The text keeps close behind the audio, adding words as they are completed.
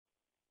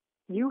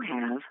You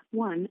have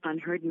one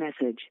unheard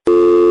message.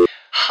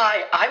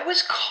 Hi, I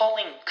was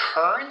calling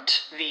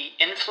Current, the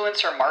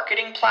influencer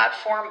marketing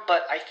platform,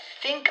 but I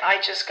think I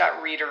just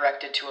got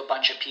redirected to a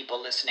bunch of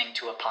people listening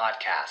to a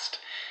podcast.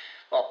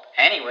 Well,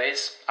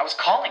 anyways, I was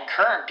calling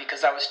Current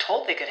because I was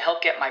told they could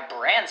help get my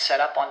brand set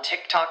up on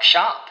TikTok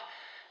Shop,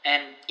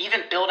 and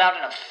even build out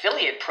an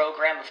affiliate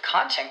program of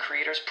content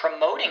creators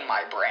promoting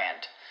my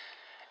brand,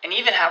 and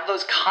even have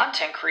those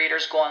content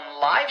creators go on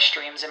live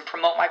streams and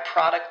promote my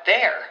product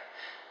there.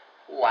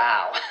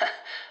 Wow,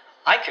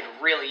 I could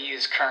really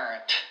use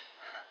Current.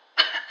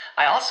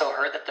 I also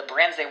heard that the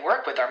brands they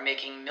work with are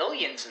making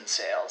millions in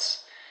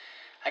sales.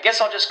 I guess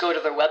I'll just go to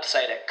their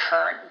website at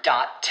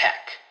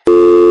current.tech.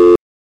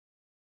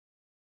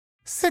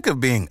 Sick of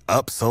being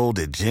upsold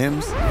at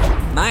gyms?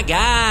 My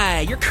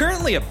guy, you're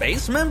currently a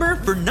base member?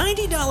 For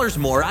 $90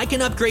 more, I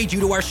can upgrade you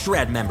to our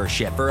Shred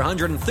membership. For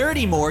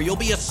 $130 more, you'll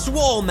be a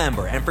Swole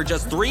member. And for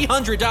just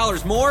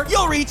 $300 more,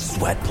 you'll reach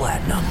Sweat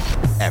Platinum.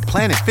 At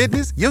Planet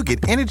Fitness, you'll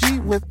get energy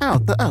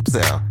without the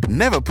upsell.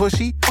 Never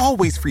pushy,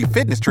 always free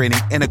fitness training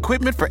and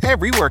equipment for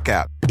every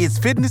workout. It's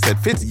fitness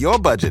that fits your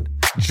budget.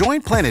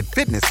 Join Planet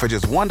Fitness for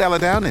just $1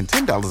 down and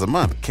 $10 a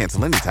month.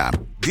 Cancel anytime.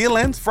 Deal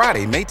ends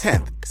Friday, May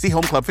 10th. See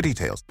Home Club for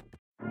details.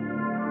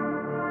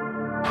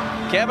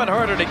 Kevin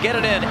Huerter to get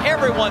it in.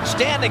 Everyone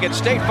standing at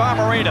State Farm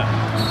Arena.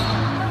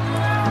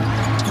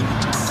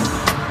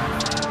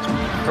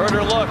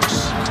 Huerter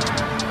looks.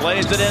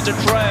 Plays it into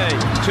Trey.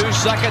 2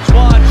 seconds,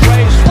 one.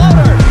 Trey's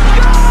floater.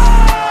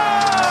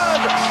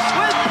 Good!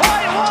 With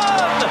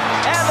 .1!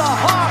 And the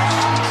Hawks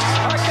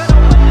are going to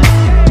win this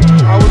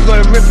game. I was going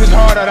to rip his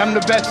heart out. I'm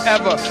the best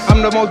ever.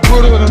 I'm the most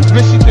brutal and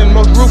vicious and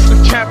most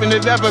ruthless champion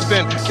there's ever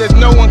been. There's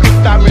no one can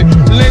stop me.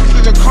 Lynch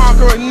is a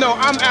conqueror. No,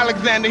 I'm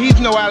Alexander. He's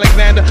no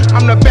Alexander.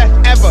 I'm the best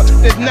ever.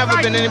 There's never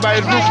been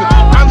anybody as ruthless.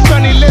 I'm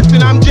Sonny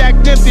Liston. I'm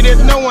Jack Dempsey.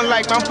 There's no one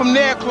like me. I'm from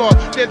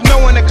Nairclaw. There's no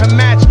one that can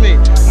match me.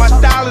 My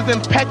style is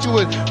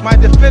impetuous. My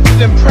defense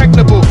is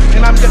impregnable.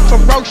 And I'm just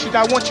ferocious.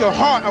 I want your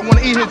heart. I want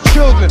to eat his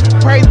children.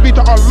 Praise be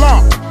to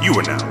Allah. You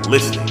are now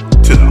listening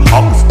to the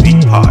Hawks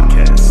Beat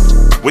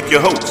Podcast with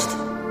your host,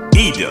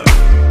 E-Dub.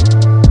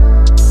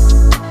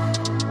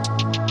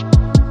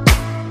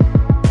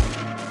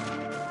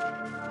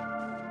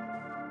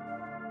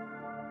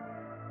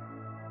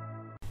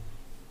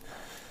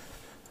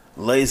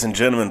 Ladies and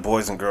gentlemen,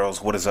 boys and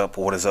girls, what is up,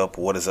 what is up,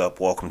 what is up?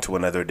 Welcome to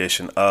another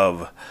edition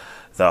of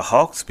the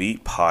Hawks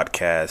Beat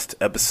Podcast,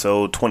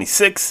 episode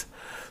 26,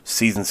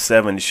 season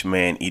 7. It's your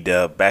man,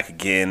 E-Dub, back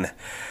again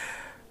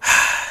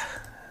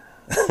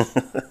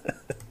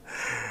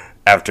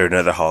after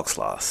another Hawks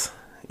loss.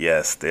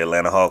 Yes, the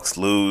Atlanta Hawks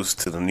lose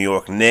to the New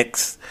York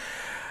Knicks,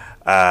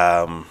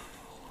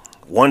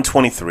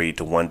 123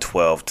 to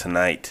 112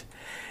 tonight.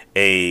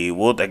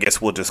 I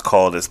guess we'll just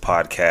call this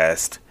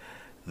podcast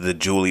the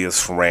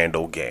Julius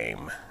Randle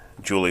game.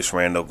 Julius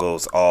Randle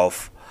goes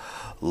off,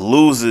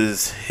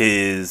 loses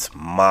his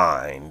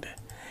mind,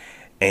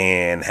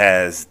 and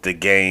has the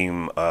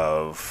game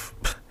of,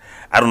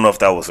 I don't know if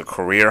that was a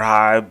career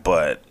high,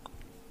 but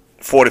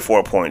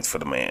 44 points for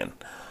the man.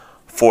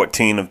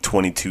 14 of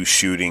 22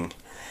 shooting.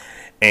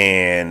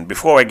 And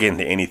before I get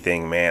into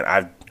anything, man,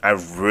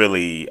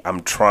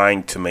 I'm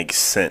trying to make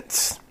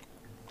sense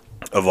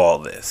of all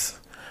this.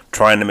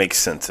 Trying to make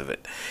sense of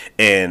it.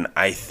 And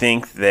I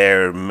think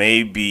there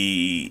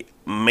maybe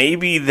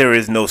there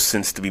is no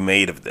sense to be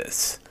made of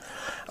this.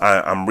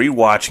 I'm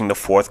rewatching the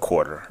fourth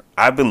quarter.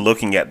 I've been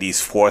looking at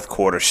these fourth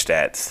quarter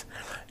stats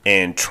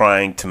and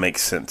trying to make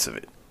sense of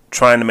it.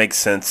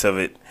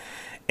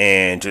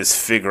 And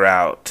just figure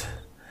out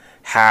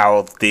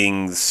how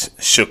things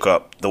shook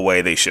up the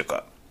way they shook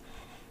up.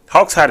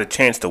 Hawks had a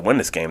chance to win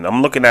this game.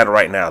 I'm looking at it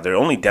right now. They're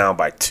only down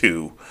by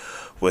 2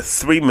 with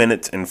 3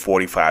 minutes and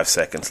 45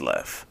 seconds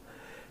left.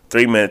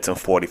 3 minutes and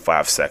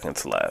 45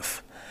 seconds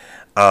left.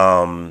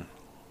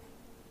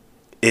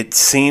 It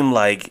seemed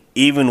like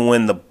even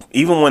when the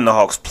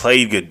Hawks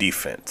played good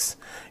defense,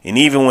 and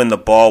even when the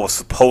ball was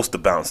supposed to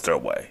bounce their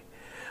way,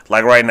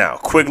 like right now,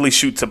 Quigley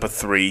shoots up a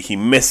 3, he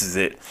misses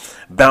it,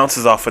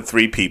 bounces off of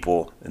 3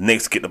 people, the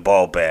Knicks get the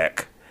ball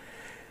back.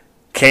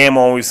 Cam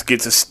always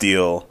gets a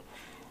steal.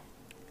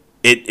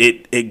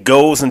 It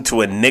goes into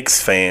a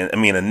Knicks player.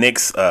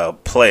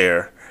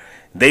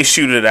 They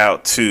shoot it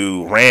out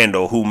to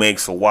Randle, who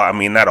makes he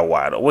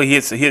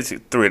hits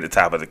 3 at the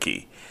top of the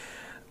key.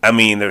 I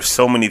mean, there's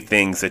so many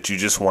things that you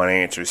just want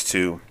answers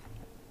to.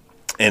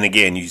 And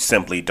again, you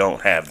simply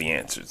don't have the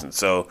answers. And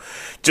so,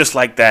 just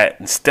like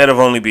that, instead of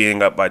only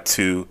being up by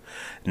 2,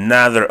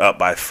 now they're up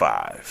by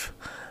 5.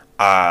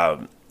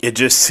 It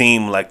just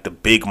seemed like the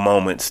big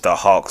moments the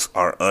Hawks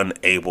are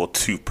unable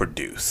to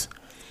produce.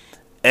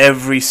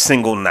 Every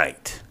single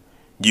night,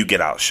 you get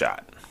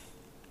outshot.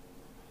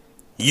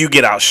 You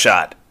get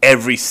outshot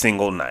every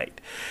single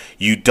night.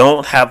 You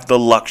don't have the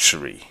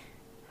luxury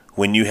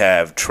when you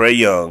have Trae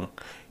Young,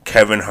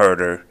 Kevin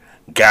Huerter,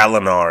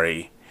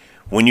 Gallinari,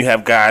 when you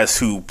have guys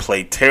who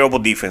play terrible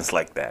defense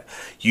like that.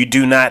 You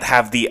do not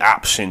have the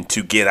option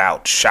to get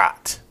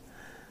outshot.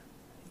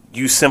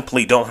 You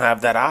simply don't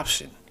have that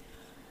option.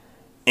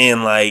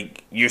 And,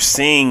 like, you're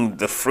seeing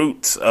the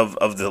fruits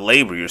of the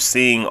labor. You're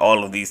seeing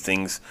all of these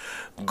things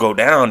go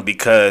down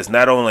because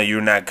not only you're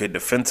not good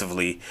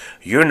defensively,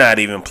 you're not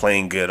even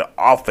playing good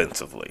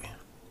offensively.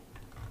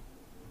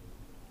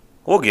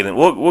 We'll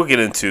get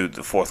into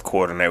the fourth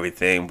quarter and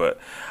everything, but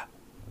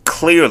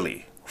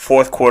clearly,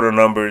 fourth quarter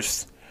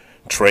numbers,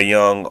 Trae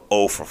Young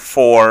 0 for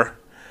 4,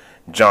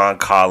 John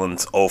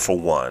Collins 0 for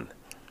 1.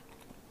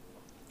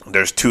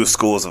 There's two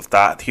schools of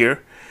thought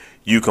here.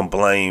 You can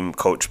blame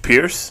Coach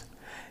Pierce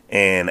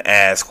and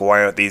ask,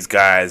 why aren't these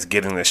guys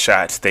getting the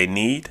shots they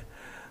need?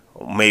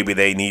 Maybe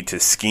they need to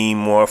scheme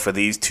more for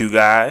these two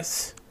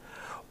guys.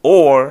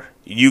 Or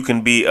you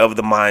can be of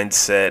the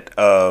mindset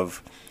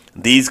of,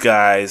 these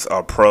guys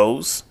are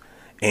pros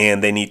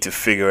and they need to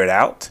figure it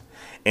out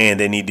and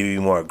they need to be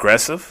more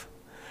aggressive.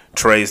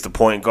 Trae's the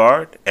point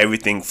guard.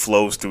 Everything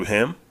flows through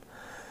him.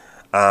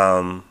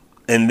 And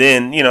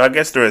then, I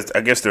guess there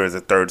is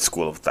a third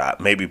school of thought,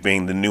 maybe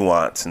being the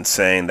nuance and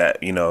saying that,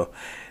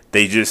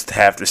 they just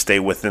have to stay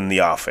within the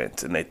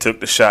offense, and they took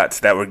the shots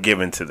that were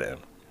given to them.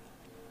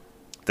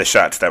 The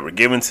shots that were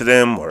given to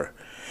them were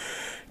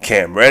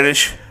Cam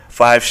Reddish,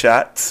 5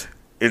 shots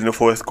in the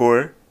fourth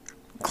quarter.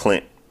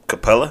 Clint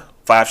Capella,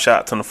 5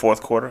 shots in the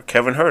fourth quarter.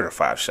 Kevin Huerter,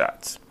 5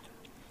 shots.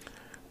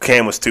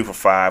 Cam was 2 for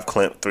 5,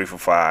 Clint 3 for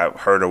 5,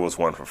 Huerter was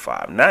 1 for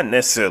 5. Not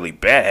necessarily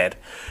bad,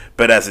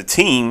 but as a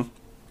team,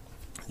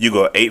 you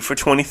go 8 for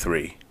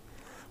 23,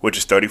 which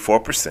is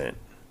 34%.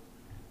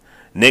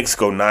 Knicks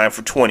go 9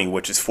 for 20,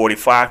 which is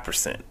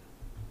 45%.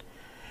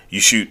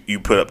 You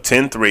put up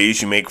 10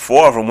 threes, you make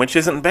 4 of them, which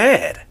isn't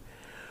bad.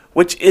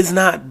 Which is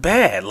not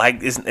bad.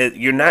 Like,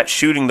 you're not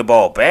shooting the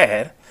ball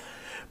bad.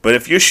 But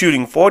if you're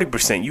shooting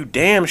 40%, you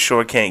damn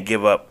sure can't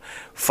give up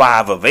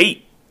 5 of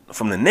 8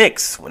 from the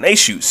Knicks when they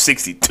shoot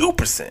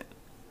 62%.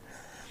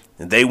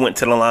 And they went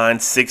to the line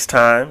 6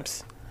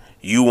 times.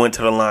 You went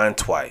to the line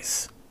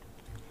twice.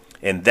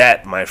 And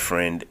that, my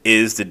friend,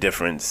 is the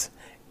difference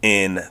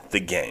in the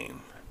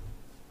game.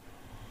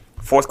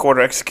 Fourth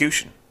quarter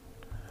execution.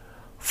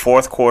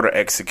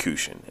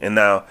 And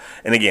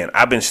again,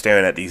 I've been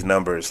staring at these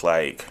numbers,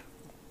 like,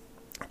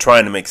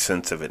 trying to make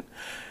sense of it.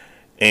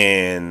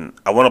 And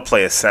I want to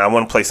play a sound. I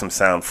want to play some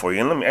sound for you.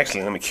 And let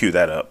me cue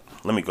that up.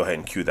 Let me go ahead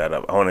and cue that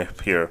up. I want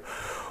to hear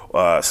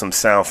some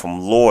sound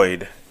from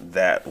Lloyd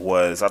that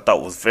I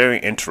thought was very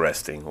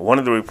interesting. One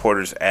of the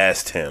reporters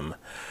asked him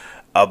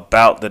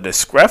about the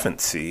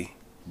discrepancy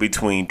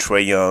between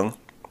Trae Young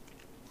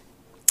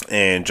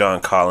and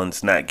John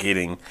Collins not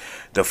getting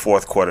the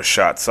fourth quarter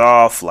shots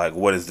off. Like,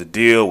 what is the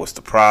deal? What's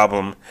the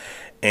problem?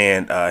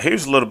 And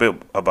here's a little bit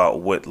about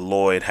what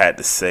Lloyd had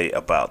to say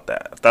about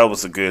that. I thought it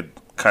was a good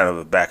kind of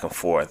a back and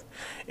forth,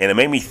 and it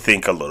made me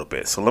think a little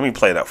bit. So let me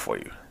play that for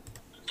you.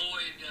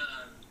 Lloyd,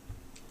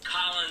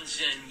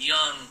 Collins and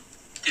Young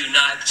do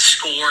not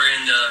score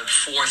in the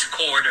fourth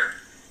quarter.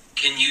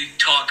 Can you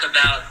talk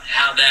about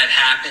how that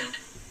happened?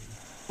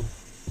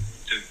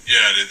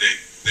 Yeah,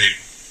 they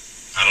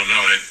I don't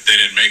know. They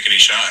didn't make any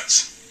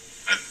shots.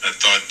 I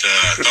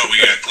thought we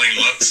got clean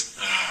looks.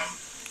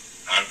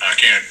 I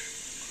can't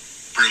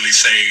really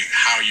say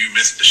how you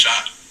missed the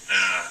shot.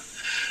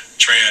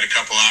 Trae had a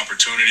couple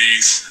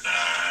opportunities.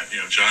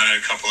 John had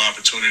a couple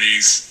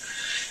opportunities.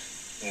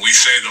 When we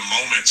say the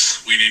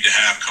moments we need to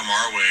have come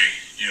our way,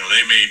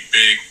 they made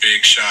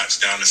big shots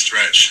down the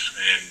stretch,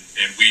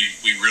 and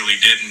we really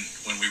didn't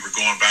when we were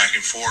going back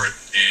and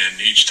forth.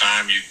 And each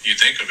time you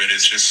think of it,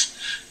 it's just,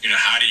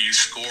 how do you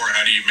score?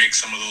 How do you make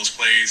some of those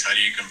plays? How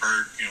do you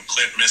convert?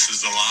 Clint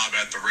misses the lob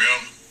at the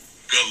rim.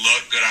 Good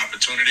look, good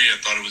opportunity. I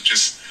thought it was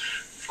just,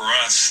 for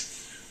us,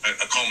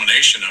 a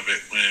culmination of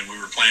it when we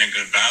were playing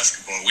good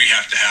basketball. We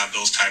have to have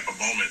those type of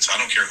moments. I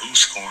don't care who's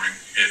scoring.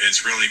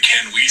 It's really,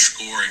 can we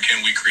score and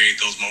can we create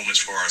those moments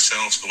for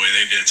ourselves the way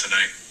they did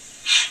tonight?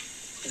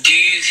 Do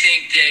you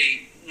think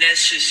they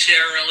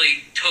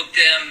necessarily took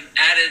them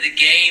out of the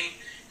game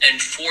and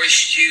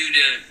forced you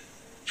to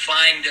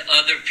find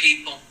other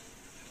people?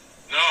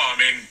 No, I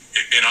mean,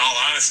 in all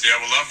honesty, I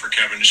would love for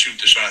Kevin to shoot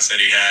the shots that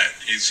he had.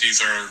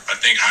 He's our, I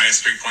think,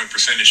 highest 3-point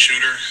percentage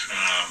shooter.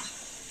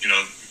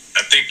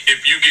 I think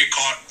if you get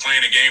caught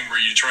playing a game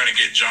where you're trying to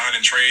get John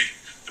and Trae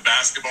the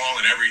basketball,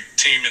 and every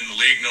team in the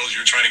league knows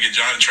you're trying to get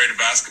John and Trae the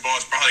basketball,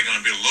 it's probably going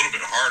to be a little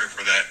bit harder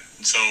for that.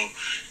 And so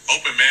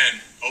open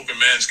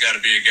man's got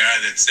to be a guy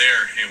that's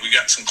there. And we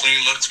got some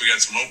clean looks. We got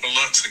some open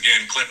looks.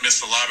 Again, Clint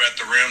missed the lob at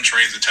the rim.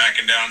 Trae's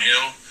attacking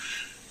downhill.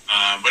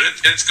 But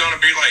it's going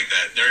to be like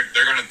that.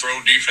 They're going to throw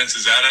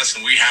defenses at us,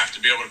 and we have to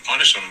be able to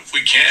punish them. If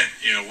we can't,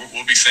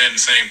 we'll be saying the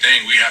same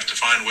thing. We have to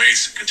find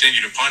ways to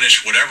continue to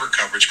punish whatever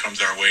coverage comes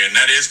our way, and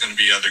that is going to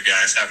be other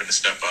guys having to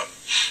step up.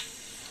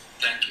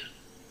 Thank you.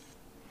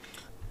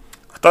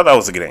 I thought that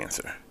was a good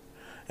answer.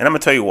 And I'm going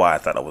to tell you why I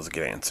thought it was a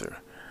good answer.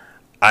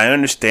 I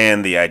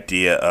understand the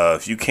idea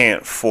of you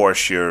can't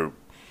force your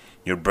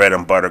bread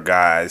and butter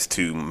guys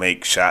to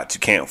make shots.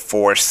 You can't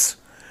force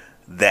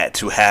that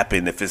to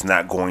happen if it's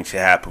not going to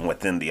happen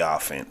within the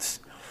offense.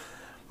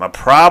 My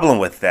problem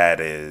with that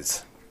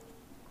is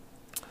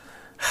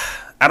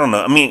I don't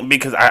know. I mean,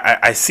 because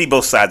I see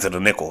both sides of the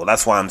nickel.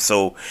 That's why I'm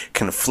so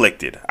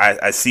conflicted.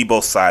 I see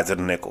both sides of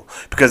the nickel.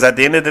 Because at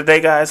the end of the day,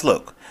 guys,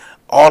 look,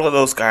 all of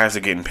those guys are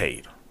getting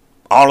paid.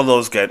 All of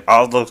those guys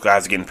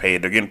are getting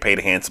paid. They're getting paid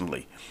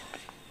handsomely.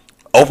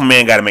 Open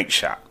man got to make the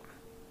shot.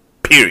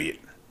 Period.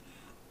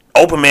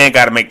 Open man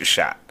got to make the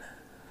shot.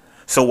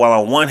 So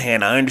while on one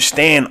hand I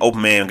understand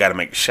open man got to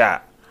make the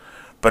shot,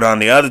 but on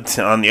the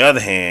other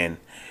hand,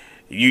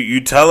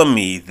 you telling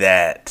me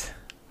that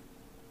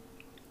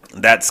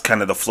that's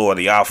kind of the floor of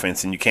the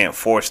offense and you can't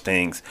force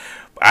things.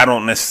 I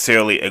don't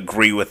necessarily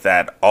agree with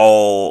that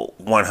all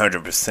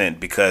 100%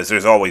 because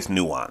there's always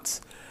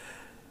nuance.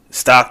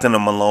 Stockton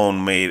and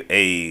Malone made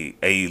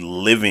a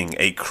living,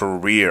 a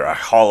career, a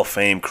Hall of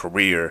Fame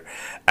career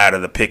out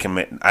of the pick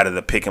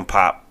and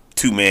pop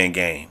 2-man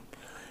game.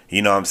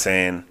 You know what I'm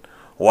saying?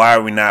 Why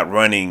are we not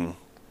running,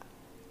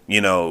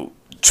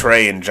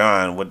 Trey and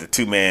John with the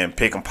 2-man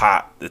pick and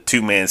pop, the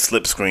 2-man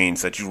slip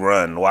screens that you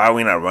run? Why are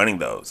we not running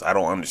those? I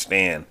don't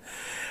understand.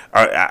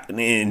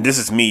 And this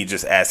is me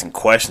just asking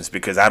questions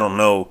because I don't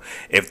know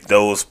if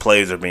those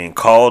plays are being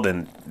called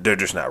and they're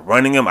just not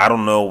running them. I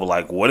don't know,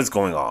 what is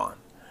going on.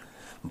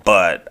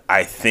 But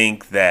I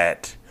think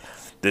that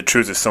the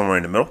truth is somewhere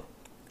in the middle,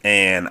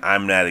 and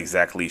I'm not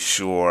exactly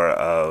sure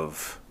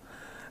of.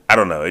 I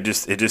don't know. It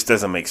just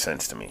doesn't make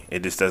sense to me.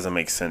 It just doesn't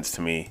make sense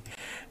to me.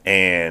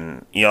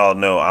 And y'all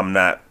know I'm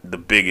not the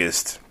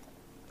biggest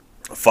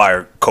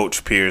fire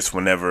Coach Pierce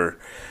whenever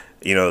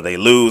they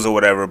lose or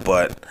whatever.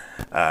 But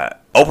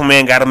open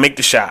man got to make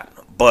the shot.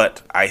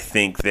 But I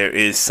think there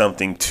is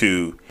something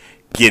to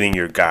getting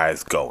your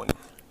guys going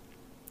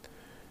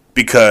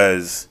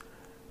because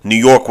New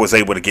York was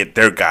able to get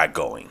their guy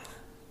going.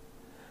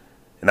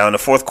 Now in the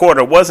fourth quarter,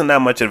 it wasn't that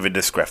much of a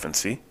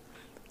discrepancy.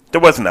 There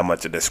wasn't that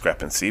much of a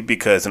discrepancy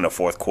because in the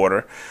fourth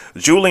quarter,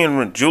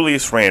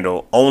 Julius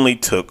Randle only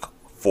took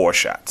 4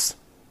 shots.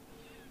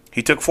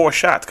 He took 4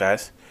 shots,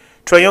 guys.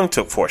 Trae Young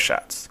took 4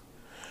 shots.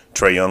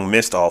 Trae Young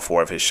missed all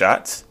 4 of his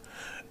shots.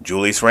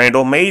 Julius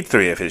Randle made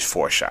 3 of his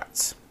 4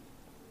 shots.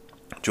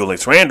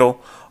 Julius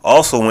Randle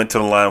also went to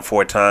the line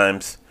 4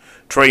 times.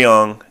 Trae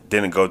Young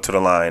didn't go to the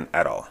line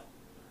at all.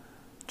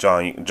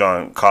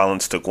 John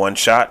Collins took 1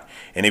 shot.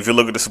 And if you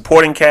look at the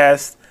supporting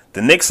cast,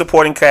 the Knicks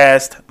supporting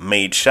cast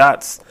made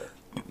shots.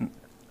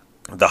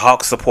 The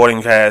Hawks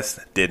supporting cast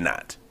did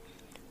not.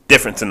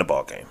 Difference in the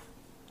ball game.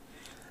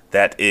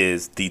 That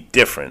is the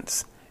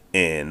difference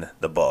in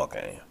the ball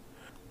game.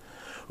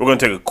 We're going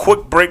to take a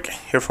quick break,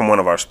 hear from one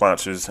of our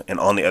sponsors, and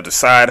on the other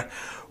side,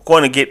 we're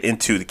going to get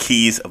into the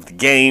keys of the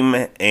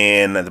game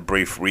and the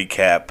brief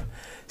recap.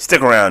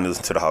 Stick around and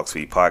listen to the Hawks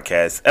Beat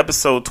Podcast,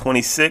 episode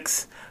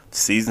 26,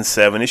 season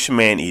 7. It's your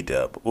man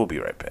E-Dub. We'll be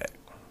right back.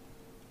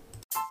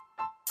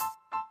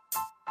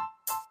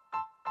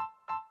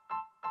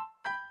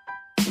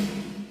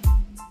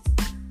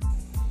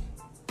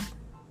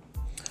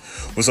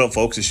 What's up,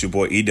 folks? It's your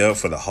boy E-Dub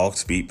for the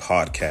Hawks Beat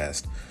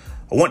Podcast.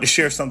 I want to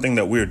share something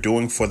that we're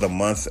doing for the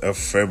month of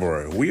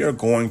February. We are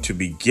going to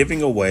be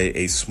giving away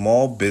a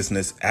small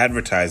business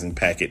advertising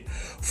packet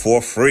for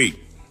free.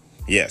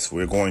 Yes,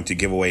 we're going to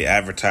give away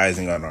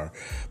advertising on our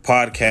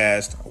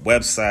podcast, our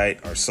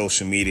website, our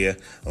social media,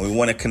 and we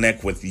want to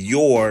connect with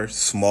your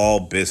small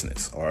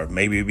business, or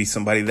maybe it'd be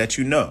somebody that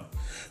you know.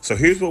 So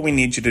here's what we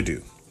need you to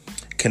do.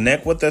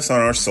 Connect with us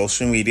on our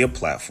social media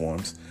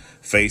platforms.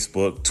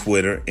 Facebook,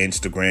 Twitter,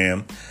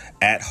 Instagram,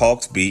 at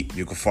Hawks Beat.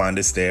 You can find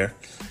us there.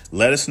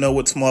 Let us know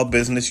what small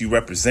business you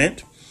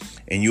represent,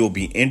 and you will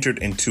be entered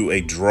into a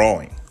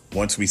drawing.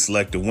 Once we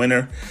select a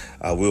winner,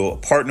 we'll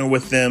partner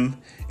with them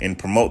and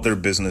promote their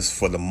business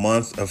for the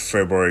month of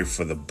February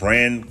for the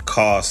brand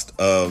cost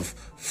of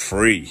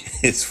free.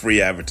 It's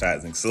free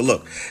advertising. So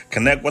look,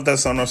 connect with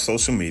us on our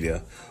social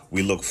media.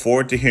 We look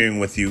forward to hearing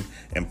with you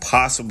and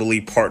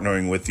possibly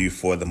partnering with you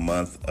for the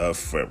month of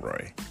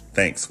February.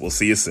 Thanks. We'll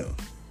see you soon.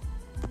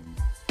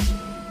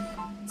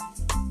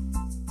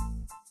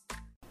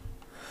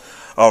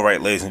 All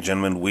right, ladies and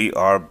gentlemen, we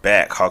are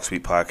back. Hawks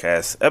Beat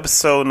Podcast,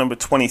 episode number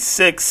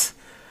 26,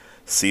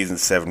 season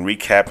 7,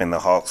 recapping the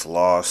Hawks'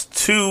 loss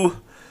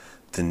to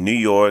the New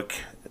York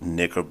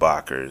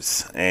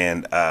Knickerbockers.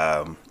 And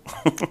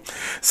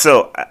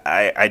so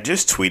I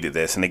just tweeted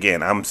this, and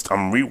again, I'm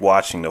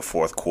rewatching the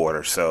fourth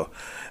quarter, so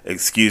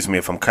excuse me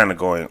if I'm kind of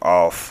going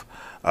off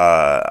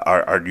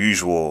our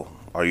usual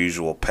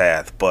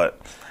path,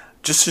 but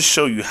just to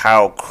show you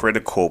how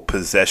critical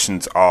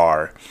possessions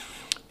are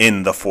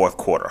in the fourth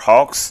quarter.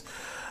 Hawks,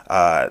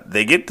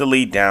 they get the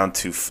lead down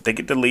to,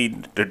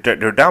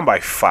 they're down by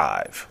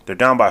 5. They're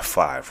down by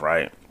 5,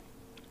 right?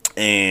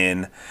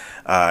 And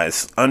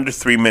it's under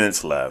 3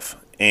 minutes left.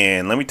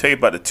 And let me tell you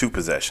about the 2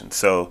 possessions.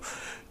 So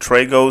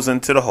Trey goes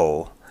into the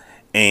hole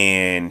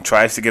and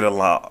tries to get a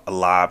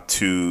lob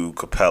to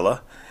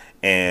Capella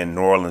and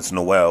New Orleans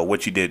Noel,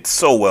 which he did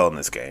so well in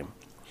this game.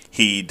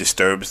 He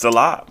disturbs the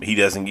lob. He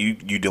doesn't.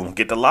 You don't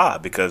get the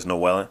lob because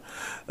Noel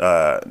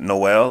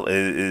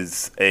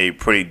is a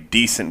pretty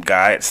decent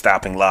guy at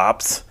stopping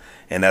lobs,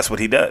 and that's what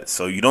he does.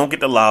 So you don't get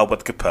the lob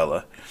with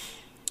Capella,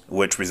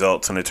 which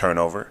results in a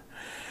turnover.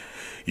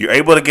 You're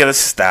able to get a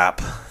stop,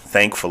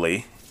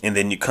 thankfully, and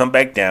then you come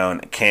back down.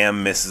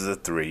 Cam misses a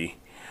three.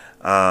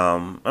 I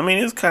mean,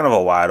 it's kind of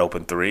a wide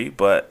open three,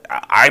 but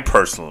I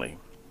personally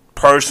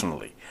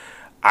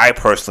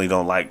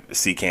don't like to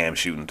see Cam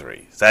shooting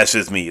threes. That's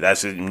just me.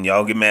 That's just,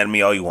 y'all get mad at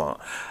me all you want.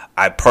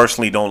 I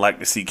personally don't like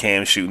to see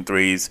Cam shooting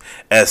threes,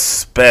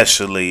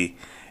 especially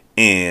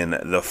in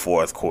the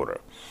fourth quarter.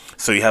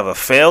 So you have a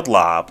failed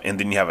lob, and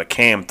then you have a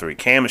Cam three.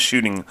 Cam is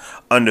shooting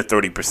under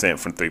 30%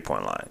 from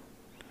three-point line.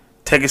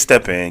 Take a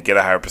step in, get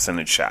a higher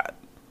percentage shot.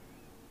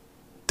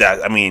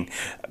 I mean,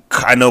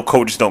 I know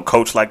coaches don't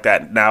coach like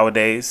that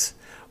nowadays,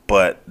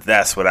 but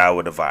that's what I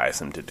would advise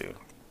him to do.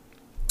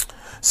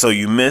 So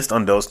you missed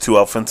on those two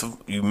offensive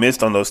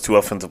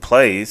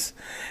plays.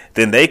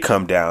 Then they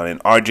come down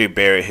and RJ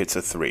Barrett hits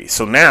a three.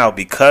 So now,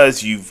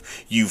 because you've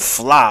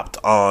flopped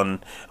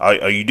on,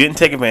 or you didn't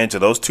take advantage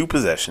of those two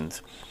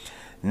possessions,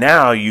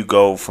 now you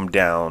go from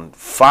down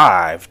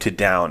 5 to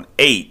down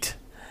 8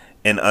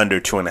 in under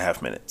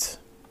 2.5 minutes.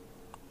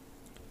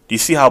 Do you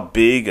see how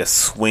big a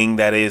swing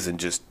that is in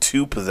just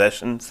two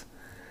possessions?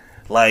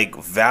 Like,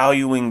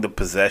 valuing the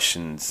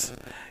possessions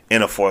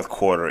in a fourth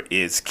quarter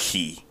is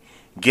key.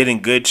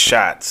 Getting good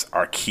shots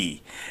are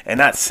key. And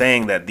not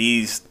saying that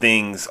these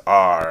things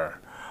are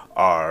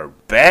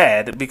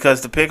bad, because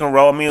the pick and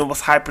roll, I mean, it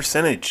was high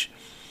percentage.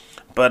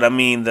 But I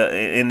mean,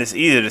 and it's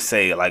easier to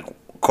say, like,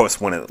 of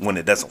course, when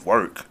it doesn't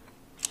work.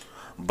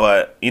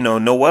 But, you know,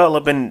 Noel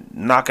have been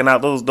knocking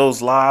out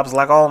those lobs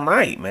like all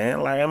night,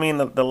 man. Like, I mean,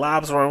 the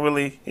lobs weren't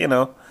really, you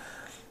know,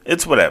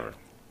 it's whatever.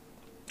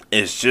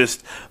 It's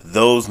just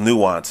those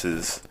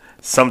nuances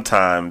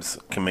sometimes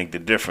can make the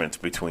difference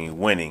between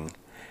winning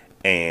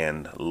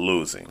and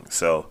losing.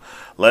 So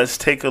let's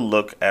take a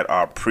look at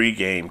our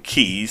pregame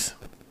keys.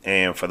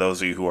 And for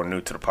those of you who are new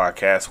to the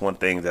podcast, one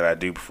thing that I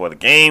do before the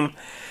game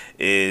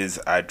is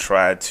I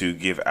try to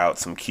give out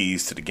some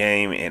keys to the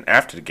game, and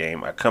after the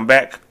game I come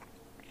back,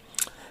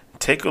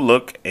 take a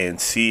look, and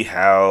see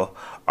how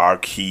our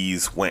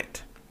keys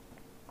went.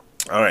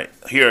 All right,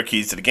 here are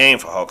keys to the game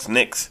for Hawks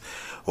Knicks.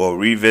 We'll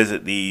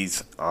revisit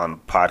these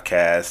on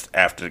podcast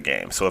after the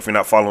game. So if you're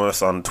not following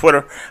us on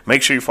Twitter,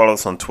 make sure you follow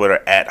us on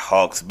Twitter at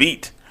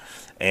HawksBeat.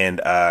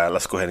 And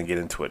let's go ahead and get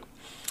into it.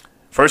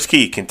 First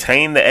key,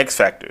 contain the X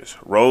factors.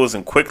 Rose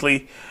and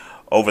quickly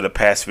over the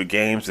past few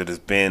games, it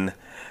hasn't been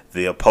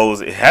the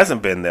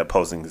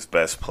opposing's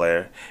best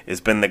player. It's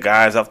been the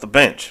guys off the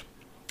bench.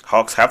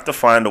 Hawks have to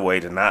find a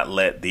way to not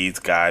let these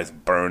guys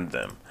burn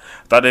them.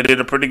 Thought they did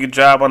a pretty good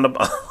job on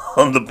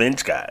the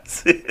bench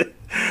guys.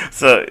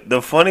 So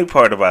the funny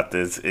part about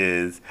this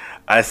is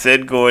I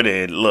said going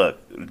in, look,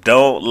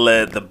 don't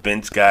let the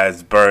bench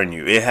guys burn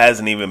you. It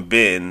hasn't even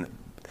been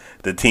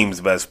the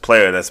team's best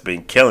player that's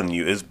been killing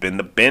you. It's been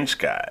the bench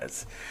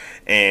guys.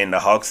 And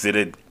the Hawks did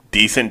a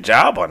decent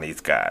job on these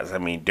guys. I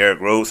mean, Derrick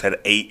Rose had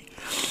 8.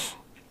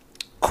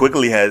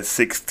 Quickly had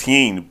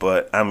 16,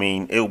 but I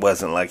mean, it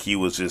wasn't like he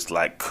was just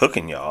like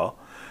cooking y'all.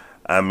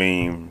 I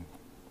mean,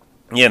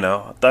 you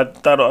know, I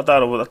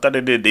thought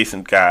they did a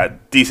decent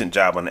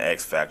job on the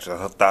X factor.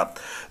 I thought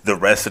the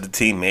rest of the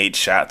team made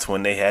shots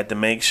when they had to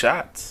make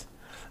shots.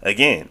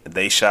 Again,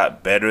 they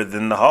shot better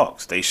than the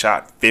Hawks. They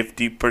shot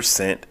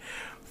 50%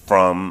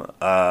 from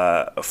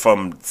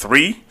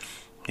 3.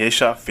 They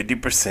shot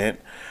 50%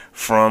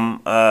 from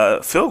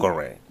field goal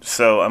range.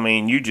 So I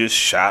mean, you just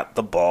shot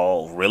the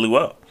ball really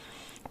well.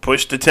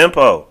 Push the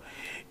tempo.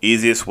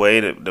 Easiest way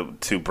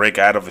to break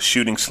out of a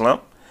shooting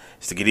slump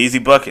is to get easy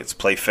buckets.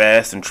 Play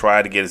fast and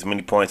try to get as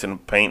many points in the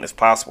paint as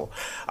possible.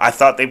 I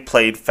thought they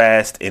played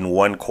fast in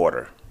one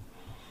quarter,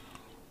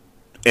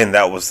 and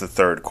that was the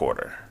third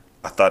quarter.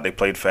 I thought they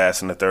played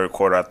fast in the third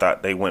quarter. I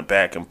thought they went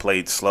back and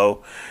played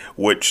slow,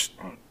 which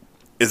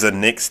is a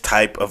Knicks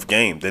type of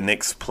game. The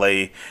Knicks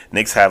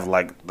have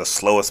like the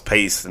slowest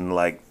pace in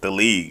like the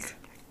league,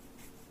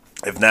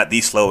 if not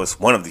the slowest,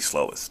 one of the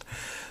slowest.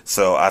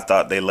 So I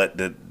thought they let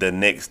the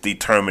Knicks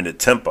determine the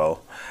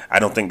tempo. I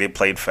don't think they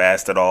played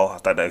fast at all. I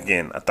thought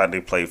they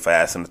played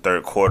fast in the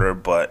third quarter,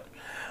 but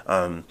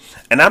and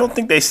I don't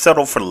think they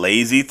settled for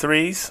lazy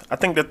threes. I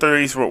think the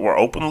threes were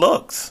open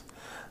looks.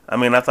 I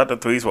mean, I thought the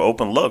threes were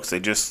open looks.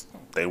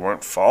 They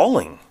weren't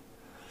falling.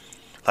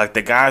 Like,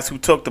 the guys who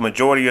took the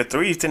majority of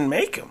threes didn't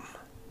make them.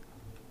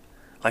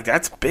 Like,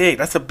 that's big.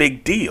 That's a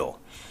big deal.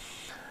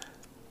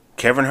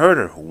 Kevin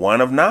Huerter,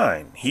 1 of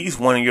 9. He's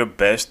one of your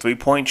best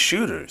three-point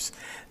shooters.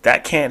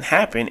 That can't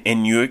happen,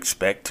 and you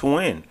expect to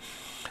win.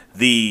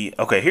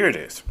 Okay, here it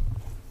is.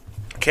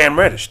 Cam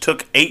Reddish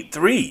took 8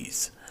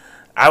 threes.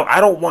 I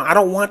don't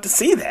want to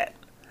see that.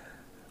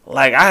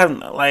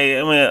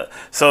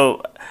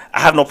 So I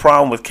have no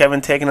problem with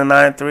Kevin taking the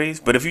 9 threes,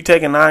 but if you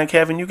taking 9,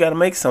 Kevin, you got to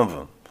make some of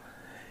them.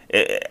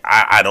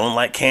 I don't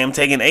like Cam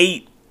taking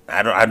 8.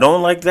 I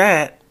don't like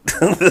that.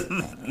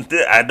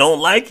 I don't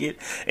like it.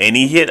 And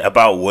he hit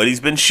about what he's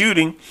been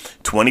shooting,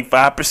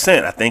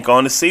 25%. I think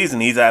on the season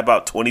he's at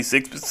about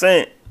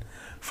 26%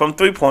 from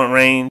three-point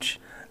range.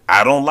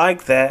 I don't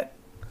like that.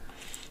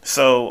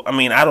 So, I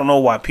mean, I don't know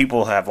why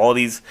people have all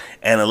these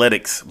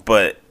analytics,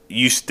 but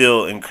you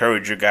still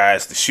encourage your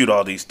guys to shoot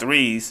all these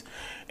threes,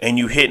 and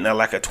you hitting at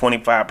like a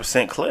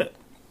 25% clip.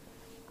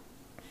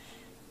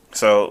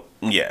 So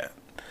yeah,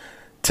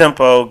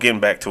 tempo.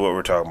 Getting back to what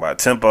we're talking about,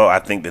 tempo. I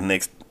think the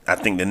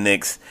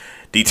Knicks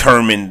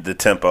determined the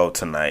tempo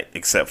tonight,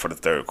 except for the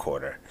third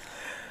quarter.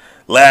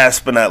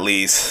 Last but not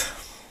least,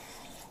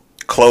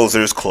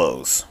 closers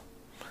close.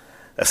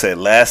 I said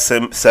last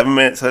 7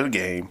 minutes of the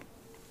game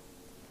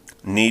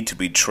need to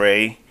be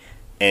Trey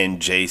and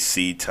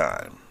JC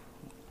time.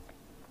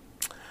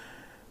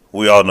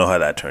 We all know how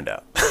that turned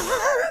out.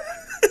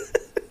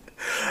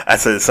 I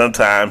said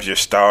sometimes your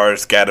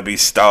stars gotta be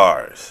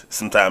stars.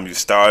 Sometimes your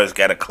stars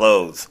gotta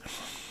close.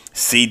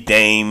 See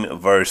Dame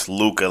versus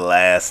Luka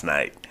last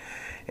night.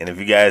 And if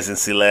you guys didn't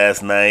see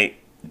last night,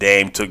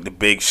 Dame took the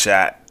big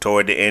shot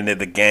toward the end of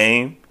the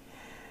game,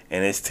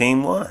 and his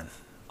team won.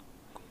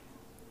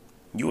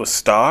 You a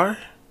star?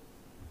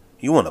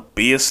 You want to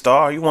be a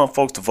star? You want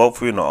folks to vote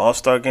for you in the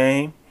All-Star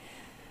game?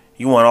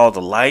 You want all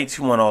the lights?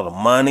 You want all the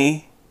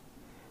money?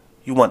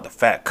 You want the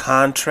fat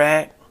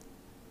contract?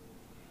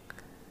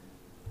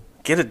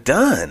 Get it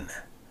done.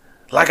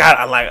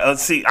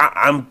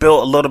 I'm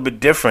built a little bit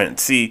different.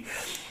 See,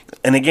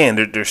 and again,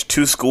 there's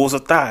two schools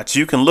of thoughts.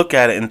 You can look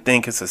at it and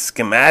think it's a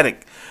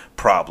schematic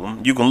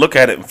problem. You can look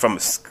at it from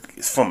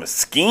a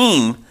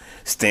scheme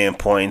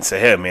standpoint and say,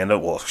 hey, man,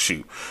 well,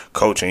 shoot,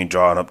 coach ain't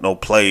drawing up no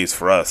plays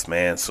for us,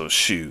 man, so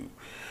shoot.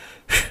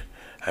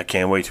 I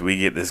can't wait till we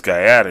get this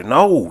guy out of it.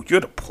 No, you're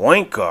the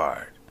point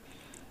guard.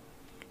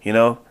 You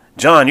know,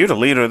 John, you're the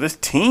leader of this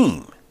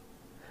team.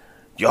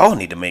 Y'all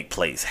need to make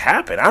plays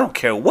happen. I don't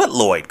care what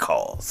Lloyd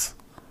calls.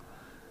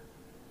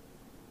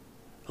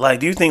 Like,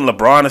 do you think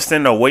LeBron is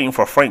standing there waiting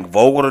for Frank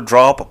Vogel to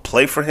draw up a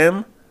play for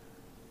him?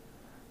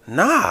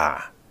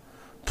 Nah.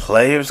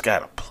 Players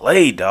gotta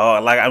play,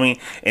 dog.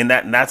 And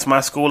that's my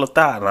school of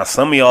thought. Now,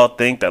 some of y'all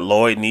think that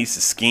Lloyd needs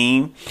to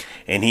scheme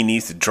and he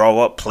needs to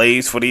draw up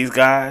plays for these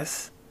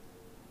guys.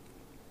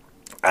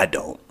 I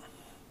don't.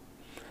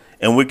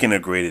 And we can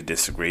agree to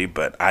disagree,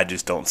 but I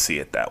just don't see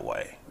it that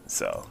way.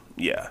 So,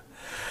 yeah.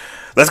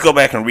 Let's go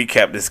back and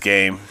recap this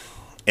game.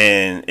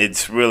 And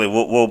it's really,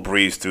 we'll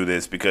breeze through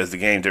this because the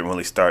game didn't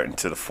really start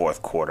until the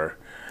fourth quarter.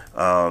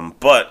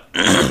 But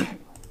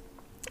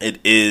it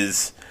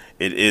is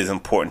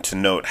important to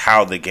note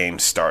how the game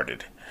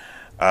started.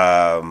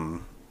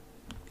 And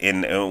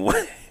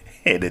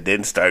it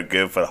didn't start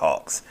good for the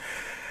Hawks.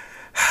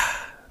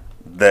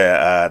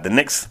 The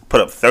Knicks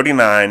put up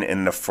 39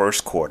 in the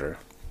first quarter,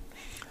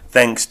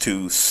 thanks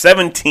to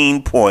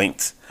 17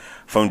 points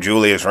from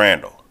Julius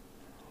Randle.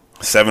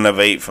 7 of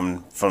 8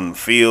 from the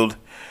field,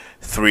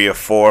 3 of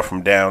 4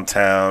 from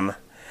downtown.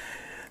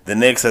 The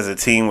Knicks as a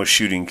team was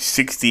shooting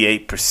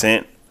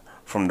 68%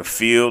 from the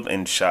field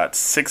and shot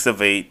 6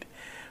 of 8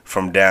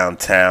 from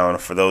downtown.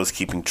 For those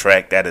keeping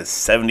track, that is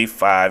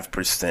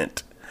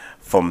 75%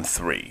 from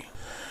 3.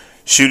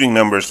 Shooting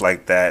numbers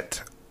like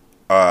that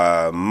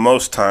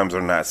most times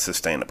are not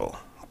sustainable.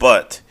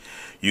 But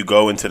you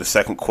go into the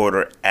second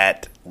quarter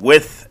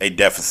with a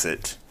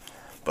deficit.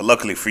 But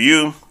luckily for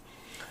you,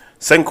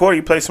 second quarter,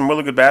 you played some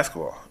really good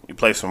basketball.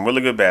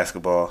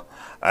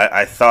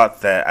 I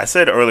thought that, I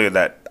said earlier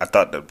that I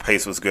thought the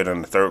pace was good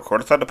in the third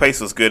quarter. I thought the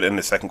pace was good in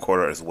the second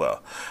quarter as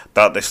well.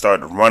 Thought they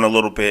started to run a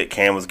little bit.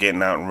 Cam was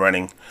getting out and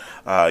running.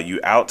 You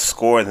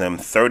outscored them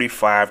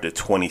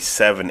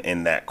 35-27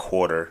 in that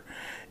quarter.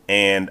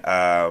 And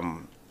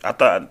I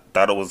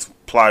thought it was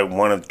probably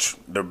one of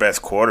their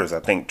best quarters. I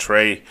think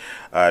Trey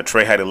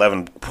had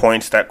 11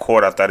 points that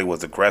quarter. I thought he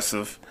was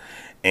aggressive.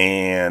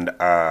 And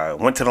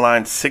went to the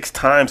line 6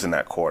 times in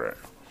that quarter.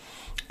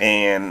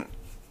 And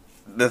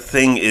the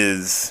thing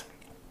is,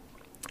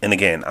 and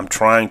again, I'm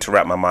trying to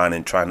wrap my mind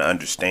in trying to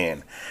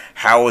understand,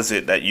 how is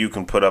it that you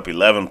can put up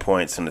 11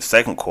 points in the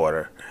second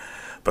quarter,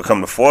 but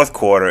come the fourth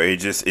quarter, it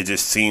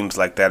just seems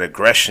like that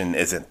aggression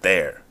isn't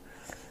there.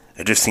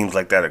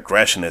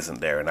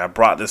 And I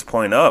brought this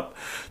point up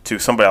to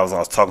somebody I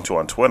was talking to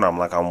on Twitter. I'm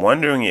like, I'm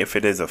wondering if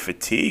it is a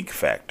fatigue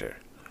factor.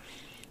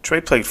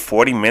 Trey played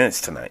 40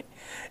 minutes tonight.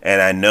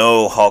 And I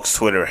know Hawks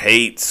Twitter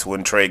hates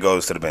when Trey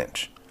goes to the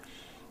bench.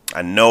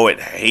 I know it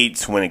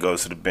hates when it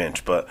goes to the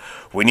bench, but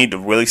we need to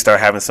really start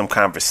having some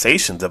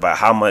conversations about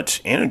how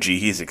much energy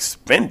he's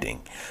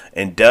expending.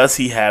 And does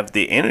he have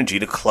the energy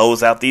to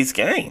close out these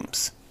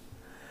games?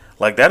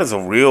 Like, that is a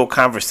real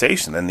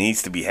conversation that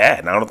needs to be had.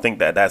 And I don't think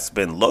that that's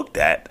been looked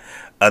at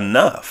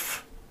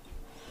enough.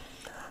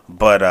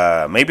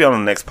 But maybe on the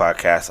next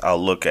podcast, I'll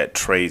look at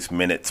Trey's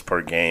minutes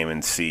per game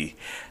and see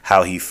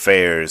how he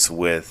fares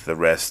with the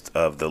rest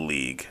of the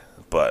league.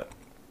 But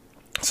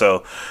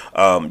so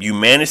you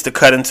managed to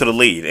cut into the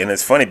lead. And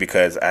it's funny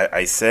because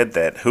I said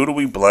that, who do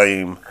we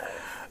blame?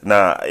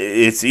 Now,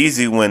 it's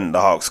easy when the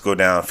Hawks go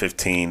down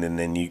 15 and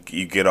then you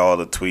get all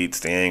the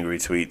tweets, the angry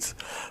tweets.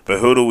 But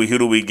who do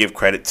we give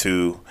credit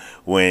to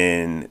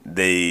when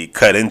they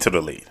cut into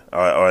the lead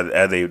or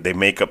they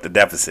make up the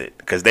deficit?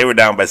 Because they were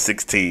down by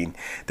 16,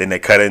 then they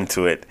cut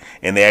into it,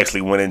 and they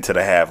actually went into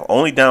the half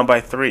only down by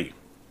 3.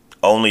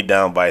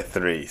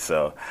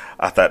 So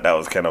I thought that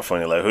was kind of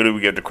funny. Like, who do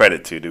we give the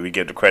credit to? Do we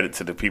give the credit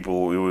to the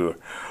people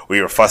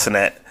we were fussing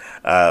at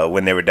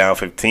when they were down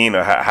 15,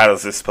 or how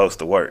is this supposed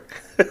to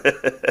work?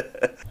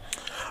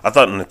 I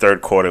thought in the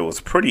third quarter it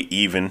was pretty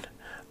even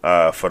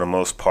for the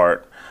most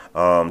part.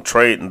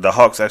 The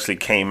Hawks actually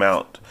came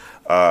out,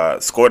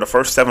 scored the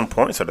first 7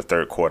 points of the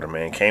third quarter,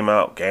 man. Came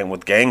out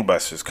with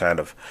gangbusters, kind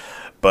of.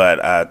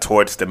 But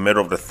towards the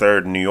middle of the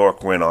third, New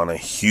York went on a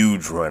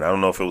huge run. I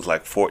don't know if it was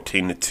like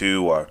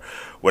 14-2 or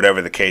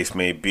whatever the case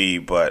may be,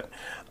 but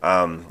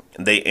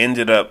they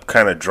ended up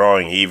kind of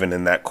drawing even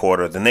in that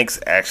quarter. The Knicks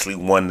actually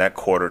won that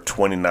quarter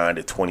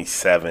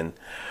 29-27.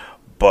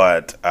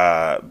 But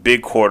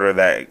big quarter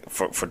that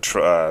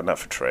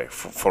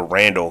for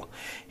Randall,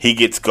 he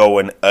gets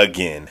going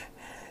again,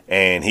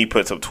 and he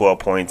puts up 12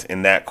 points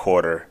in that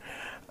quarter.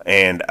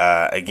 And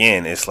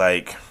again, it's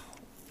like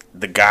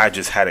the guy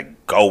just had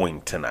it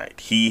going tonight.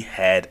 He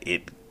had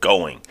it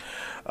going.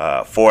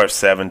 4 of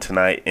 7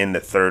 tonight in the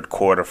third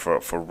quarter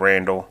for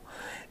Randall,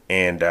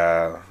 and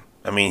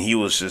he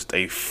was just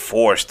a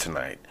force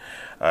tonight.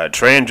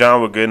 Trey and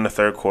John were good in the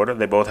third quarter.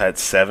 They both had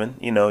 7.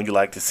 You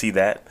like to see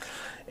that.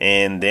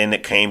 And then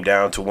it came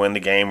down to when the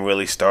game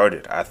really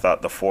started. I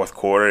thought the fourth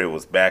quarter, it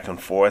was back and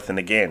forth. And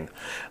again,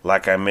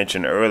 like I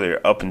mentioned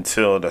earlier, up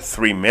until the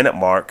 3-minute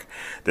mark,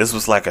 this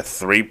was like a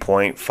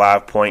 3-point,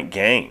 5-point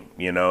game,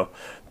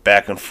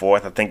 back and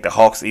forth. I think the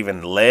Hawks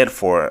even led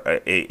for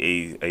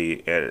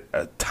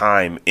a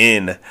time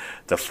in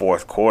the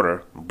fourth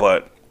quarter.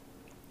 But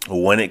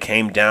when it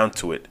came down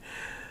to it,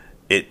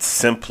 it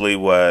simply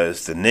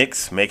was the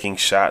Knicks making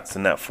shots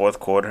in that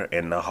fourth quarter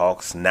and the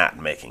Hawks not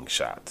making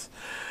shots.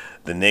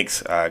 The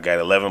Knicks got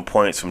 11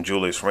 points from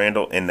Julius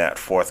Randle in that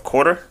fourth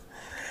quarter.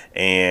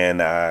 And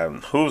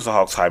who's the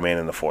Hawks high man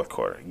in the fourth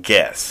quarter?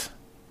 Guess.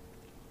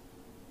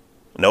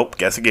 Nope,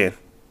 guess again.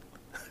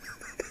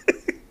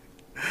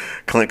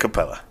 Clint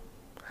Capella.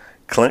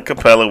 Clint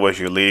Capella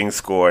was your leading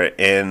scorer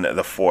in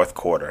the fourth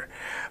quarter.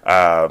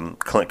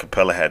 Clint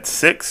Capella had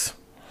 6.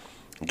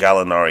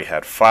 Gallinari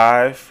had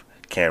 5.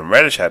 Cam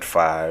Reddish had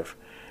 5.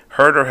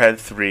 Herter had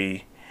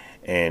 3.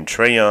 And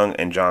Trae Young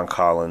and John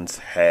Collins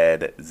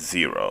had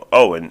 0.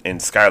 Oh, and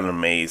Skylar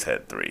Mays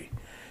had 3.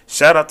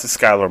 Shout out to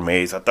Skylar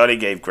Mays. I thought he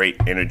gave great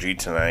energy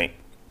tonight.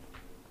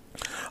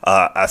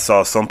 I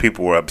saw some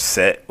people were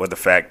upset with the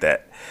fact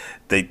that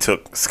they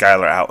took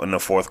Skylar out in the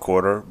fourth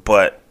quarter,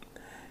 but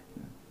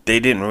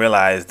they didn't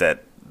realize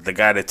that the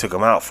guy they took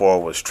him out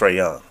for was Trae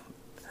Young.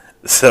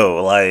 So,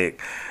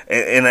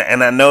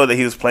 and I know that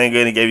he was playing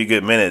good and he gave you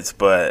good minutes,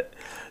 but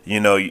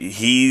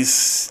he's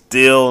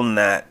still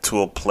not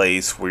to a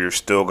place where you're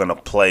still going to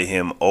play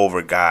him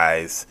over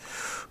guys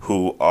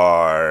who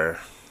are...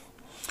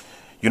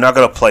 You're not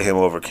going to play him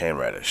over Cam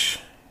Reddish.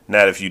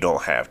 Not if you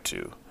don't have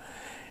to.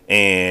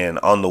 And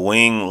on the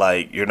wing,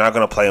 you're not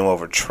going to play him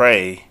over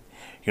Trey.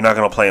 You're not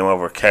going to play him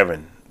over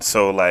Kevin.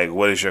 So,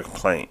 what is your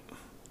complaint?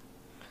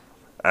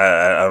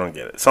 I don't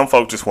get it. Some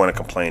folks just want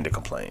to complain.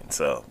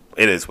 So,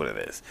 it is what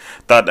it is.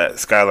 Thought that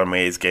Skylar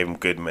Mays gave him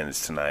good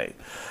minutes tonight.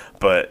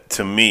 But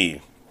to me...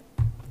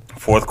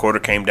 Fourth quarter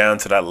came down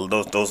to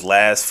those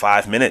last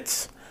 5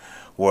 minutes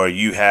where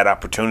you had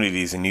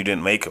opportunities and you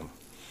didn't make them.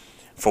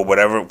 For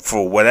whatever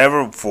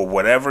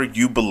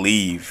you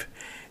believe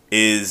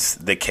is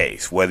the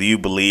case, whether you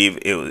believe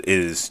it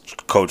is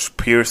Coach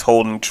Pierce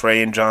holding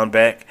Trey and John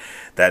back,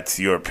 that's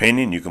your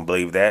opinion. You can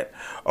believe that.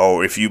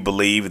 Or if you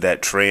believe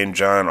that Trey and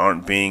John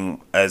aren't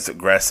being as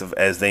aggressive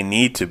as they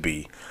need to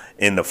be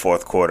in the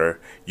fourth quarter,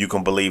 you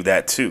can believe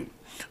that too.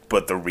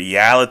 But the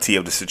reality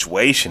of the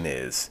situation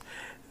is,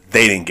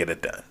 they didn't get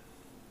it done.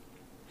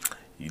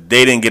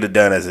 They didn't get it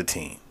done as a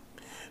team.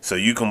 So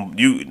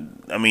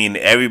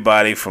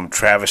everybody from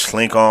Travis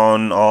Schlenk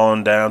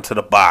on down to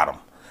the bottom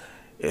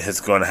is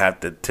going to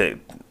have to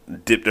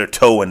dip their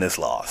toe in this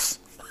loss.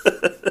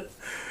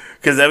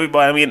 Because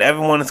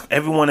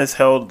everyone is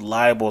held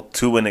liable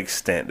to an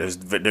extent.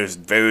 There's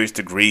various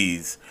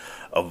degrees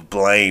of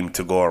blame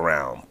to go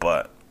around,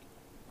 but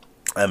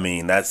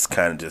that's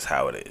kind of just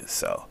how it is.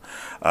 So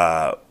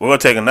we're going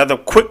to take another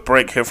quick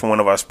break here from one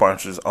of our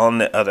sponsors. On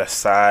the other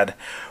side,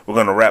 we're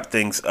going to wrap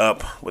things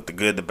up with the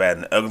good, the bad,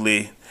 and the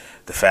ugly,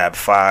 the Fab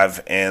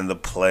Five, and the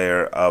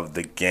player of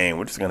the game.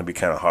 Which is going to be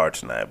kind of hard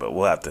tonight, but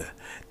we'll have to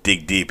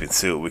dig deep and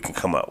see what we can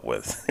come up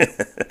with.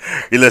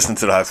 You're listening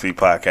to the Hawks Beat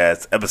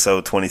Podcast,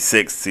 episode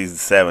 26, season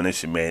 7.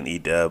 It's your man,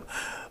 E-Dub.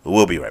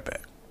 We'll be right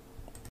back.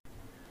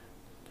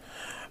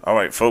 All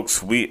right,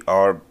 folks, we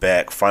are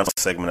back. Final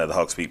segment of the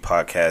Hawks Beat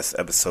Podcast,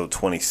 episode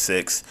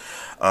 26.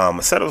 I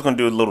said I was going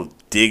to do a little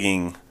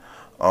digging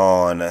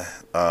on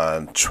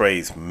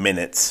Trey's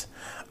minutes.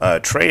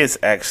 Trey is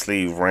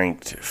actually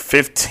ranked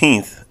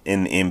 15th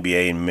in the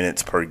NBA in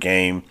minutes per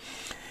game,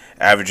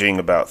 averaging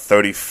about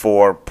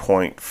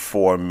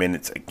 34.4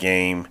 minutes a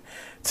game.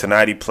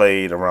 Tonight he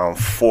played around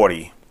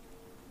 40.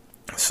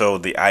 So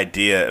the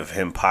idea of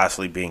him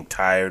possibly being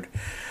tired...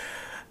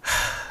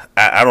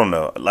 I don't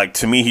know.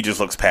 To me, he just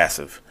looks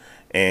passive.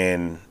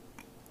 And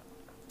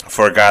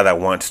for a guy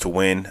that wants to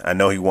win, I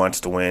know he wants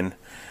to win.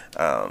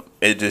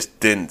 It just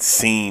didn't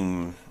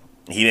seem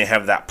he didn't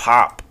have that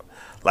pop.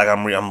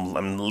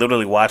 I'm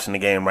literally watching the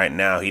game right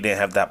now. He didn't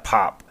have that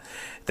pop.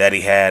 that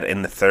he had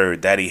in the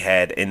third, that he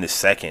had in the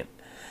second.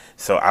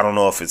 So I don't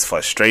know if it's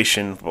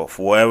frustration, but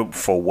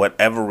for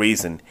whatever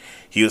reason,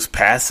 he was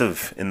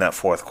passive in that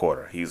fourth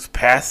quarter. He was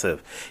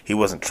passive. He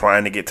wasn't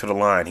trying to get to the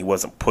line. He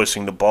wasn't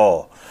pushing the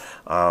ball.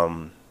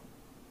 And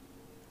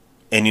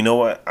you know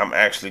what? I'm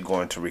actually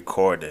going to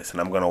record this, and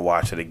I'm going to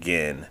watch it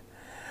again.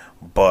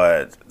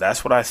 But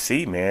that's what I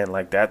see, man.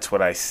 Like, that's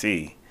what I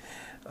see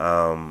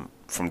from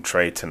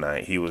Trae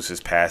tonight. He was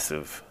just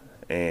passive,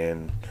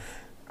 and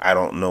I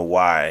don't know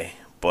why,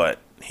 but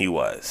he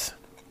was.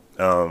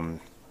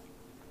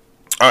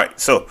 All right,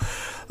 so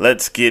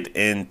let's get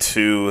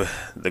into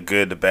the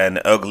good, the bad, and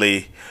the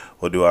ugly.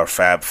 We'll do our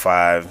Fab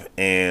Five,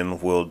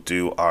 and we'll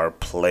do our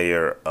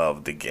player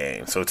of the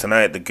game. So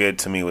tonight, the good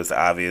to me was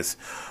obvious.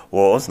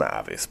 Well, it's not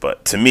obvious,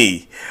 but to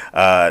me,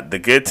 the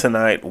good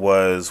tonight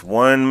was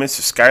one,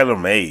 Mr.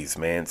 Skylar Mays,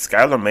 man.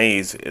 Skylar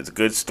Mays is a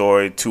good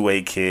story,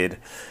 two-way kid.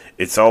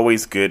 It's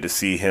always good to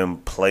see him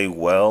play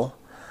well.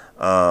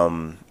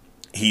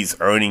 He's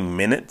earning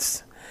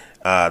minutes.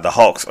 The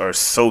Hawks are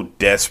so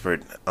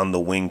desperate on the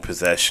wing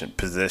position.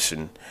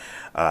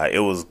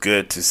 It was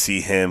good to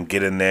see him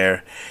get in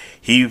there.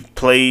 He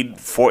played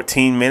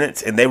 14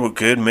 minutes, and they were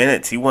good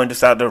minutes. He wasn't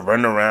just out there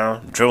running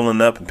around, dribbling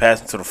up and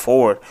passing to the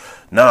forward.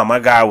 Nah, my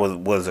guy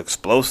was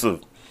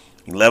explosive.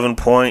 11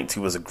 points. He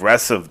was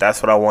aggressive.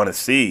 That's what I want to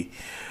see.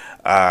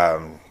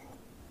 Yeah,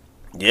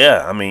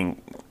 I mean,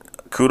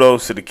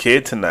 kudos to the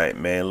kid tonight,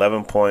 man.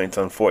 11 points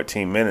on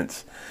 14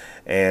 minutes.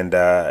 And,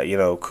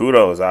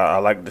 kudos. I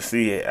like to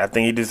see it. I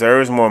think he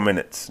deserves more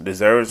minutes. And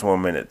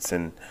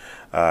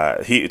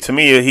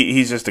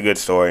he's just a good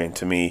story. And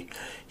to me,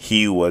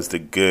 he was the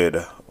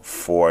good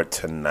for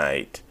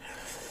tonight.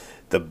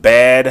 The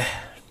bad.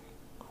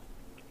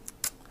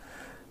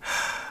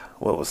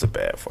 What was the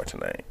bad for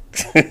tonight?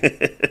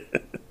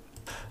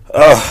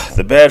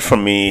 The bad for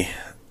me,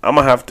 I'm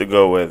going to have to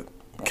go with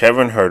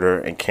Kevin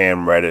Huerter and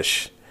Cam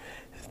Reddish,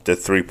 the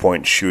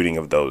three-point shooting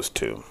of those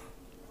two.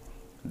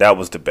 That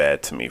was the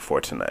bad to me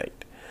for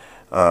tonight.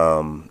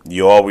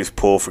 You always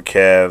pull for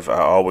Kev.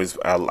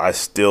 I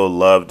still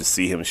love to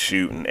see him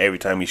shoot, and every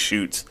time he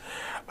shoots,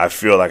 I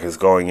feel like it's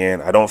going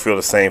in. I don't feel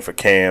the same for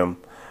Cam,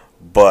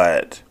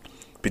 but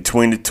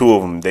between the two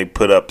of them, they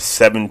put up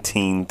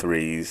 17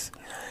 threes,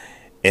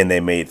 and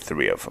they made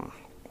 3 of them.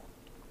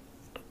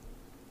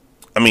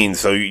 I mean,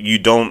 so you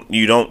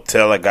don't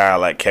tell a guy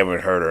like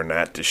Kevin Huerter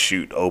not to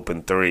shoot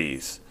open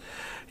threes.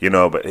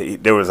 But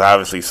there was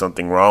obviously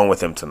something wrong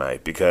with him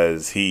tonight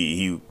because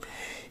the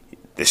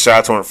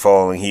shots weren't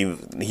falling.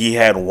 He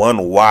had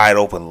one wide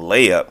open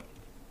layup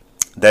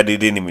that he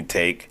didn't even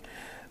take.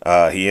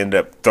 He ended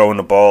up throwing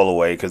the ball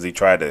away because he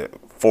tried to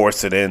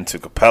force it into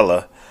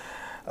Capella.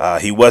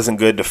 He wasn't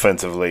good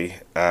defensively.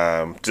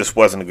 Just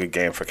wasn't a good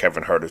game for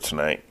Kevin Huerter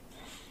tonight.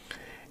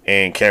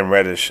 And Cam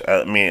Reddish,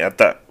 I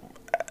thought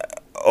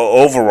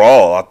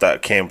overall, I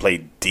thought Cam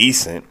played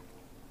decent,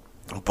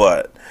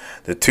 but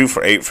the 2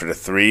 for 8 for the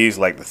threes,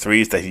 like the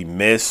threes that he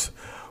missed,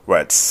 were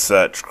at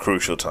such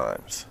crucial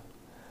times.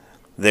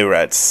 They were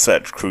at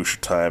such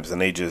crucial times,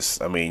 and you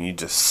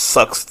just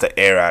sucks the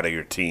air out of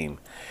your team.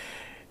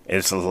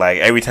 It's like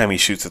every time he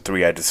shoots a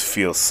 3, I just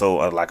feel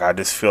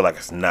like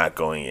it's not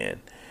going in.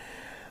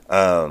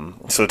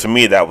 So to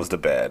me, that was the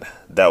bad.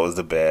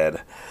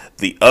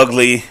 The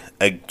ugly,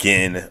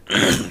 again,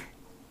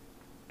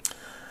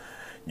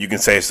 you can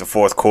say it's the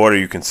fourth quarter,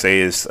 you can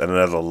say it's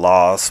another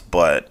loss,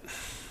 but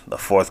the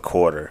fourth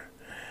quarter,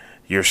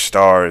 your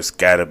stars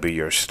gotta be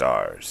your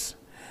stars.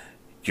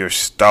 Your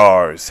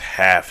stars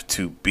have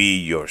to be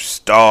your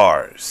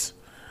stars.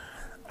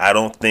 I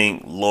don't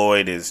think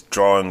Lloyd is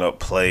drawing up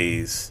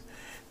plays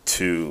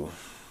to,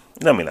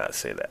 let me not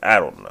say that.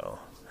 I don't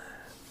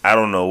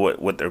know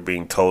what they're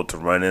being told to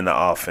run in the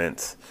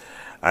offense.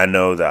 I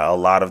know that a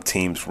lot of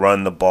teams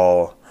run the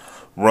ball,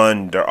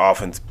 run their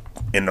offense,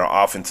 and their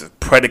offense is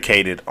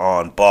predicated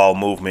on ball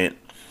movement.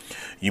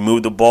 You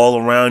move the ball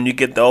around, you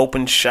get the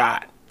open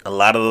shot. A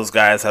lot of those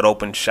guys had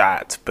open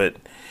shots, but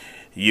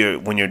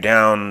when you're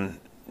down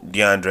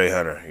DeAndre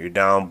Hunter, you're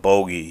down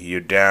Bogey, you're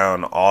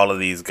down all of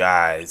these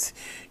guys,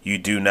 you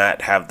do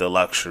not have the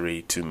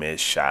luxury to miss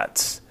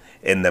shots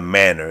in the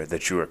manner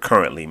that you are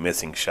currently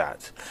missing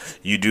shots.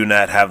 You do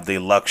not have the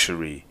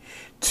luxury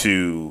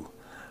to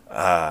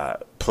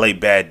play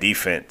bad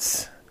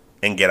defense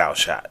and get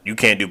outshot. You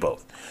can't do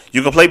both.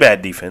 You can play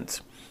bad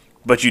defense,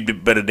 but you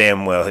better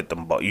damn well hit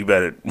them ball.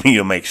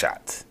 You'll make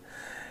shots,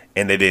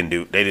 and they didn't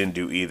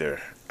do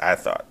either, I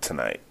thought,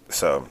 tonight.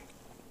 So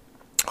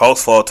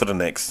Hawks fall to the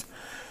Knicks,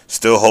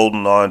 still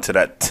holding on to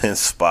that 10th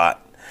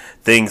spot.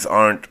 Things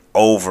aren't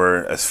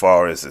over as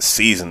far as the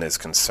season is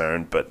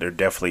concerned, but they're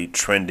definitely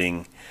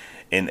trending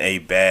in a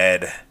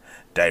bad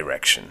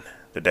direction.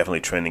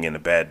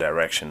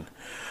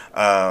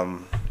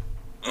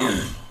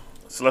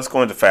 So let's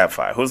go into Fab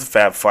Five. Who's the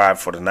Fab Five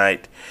for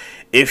tonight?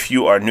 If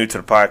you are new to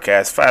the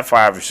podcast, Fab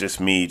Five is just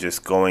me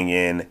just going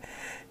in,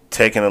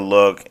 taking a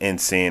look and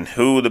seeing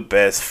who the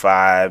best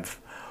 5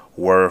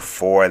 were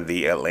for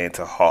the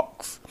Atlanta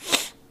Hawks.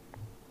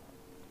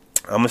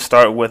 I'm gonna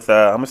start with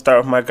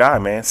my guy,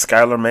 man,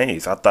 Skylar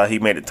Mays. I thought he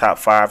made the top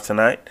 5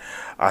 tonight.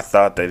 I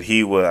thought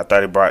he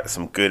brought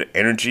some good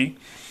energy.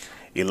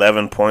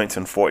 11 points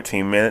in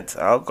 14 minutes.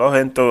 I'll go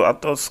ahead and throw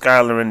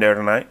Skylar in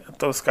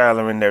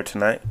there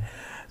tonight.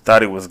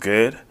 Thought he was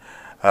good.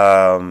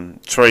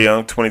 Trae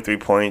Young, 23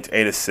 points,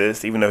 8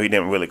 assists, even though he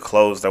didn't really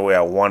close the way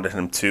I wanted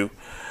him to.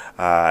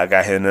 I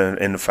got him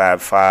in the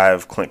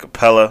 5-5. Clint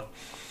Capella,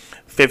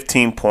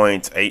 15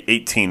 points,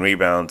 18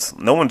 rebounds.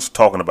 No one's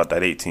talking about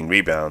that 18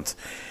 rebounds,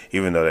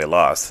 even though they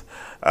lost.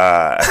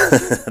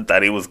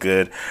 Thought he was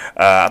good.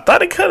 I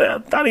thought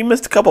he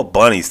missed a couple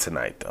bunnies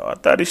tonight, though. I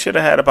thought he should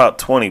have had about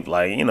 20,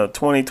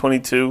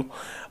 22.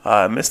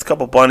 Missed a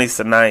couple bunnies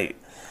tonight.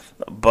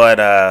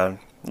 But,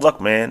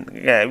 look,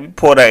 man, yeah, we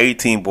pulled out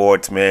 18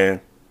 boards,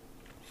 man.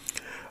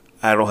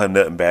 I don't have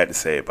nothing bad to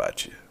say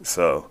about you.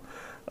 So,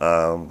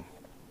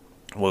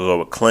 we'll go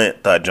with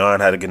Clint. Thought John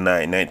had a good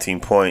night. 19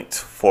 points,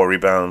 4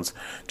 rebounds.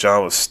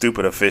 John was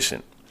stupid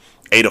efficient.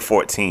 8 of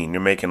 14.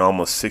 You're making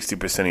almost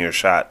 60% of your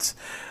shots.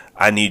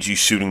 I need you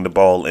shooting the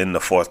ball in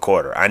the fourth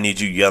quarter. I need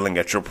you yelling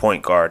at your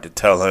point guard to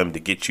tell him to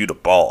get you the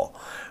ball.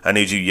 I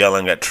need you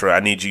yelling at Trey.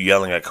 I need you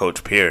yelling at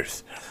Coach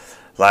Pierce.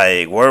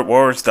 Like,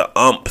 where's the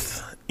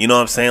umph? You know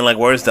what I'm saying? Like,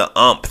 where's the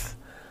umph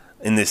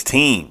in this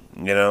team?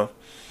 You know,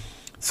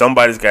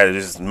 somebody's got to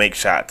just make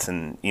shots,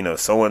 and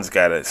somebody's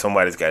got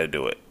to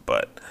do it.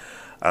 But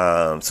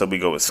so we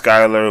go with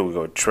Skylar, we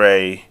go with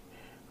Trey,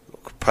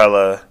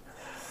 Capella.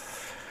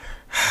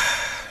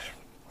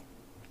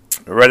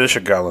 Reddish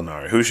or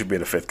Gallinari? Who should be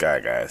the 5th guy,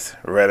 guys?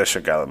 Reddish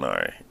or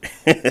Gallinari?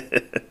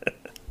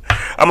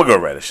 I'm going to go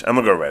Reddish.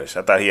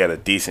 I thought he had a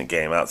decent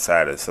game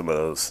outside of some of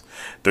those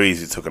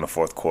threes he took in the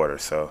fourth quarter.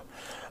 So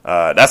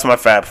that's my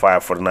Fab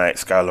 5 for tonight.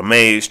 Skylar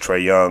Mays,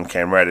 Trae Young,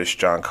 Cam Reddish,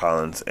 John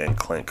Collins, and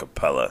Clint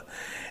Capella.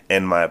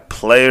 And my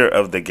player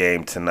of the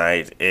game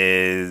tonight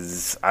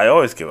is... I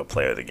always give a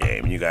player of the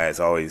game. You guys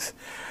always...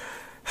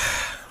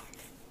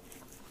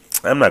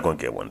 I'm not going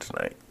to get one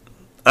tonight.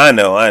 I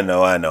know. I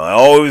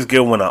always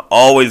get one,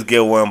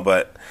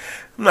 but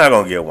I'm not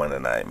going to get one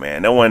tonight,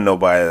 man. There wasn't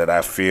nobody that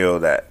I feel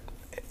that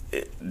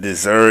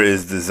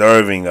is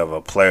deserving of a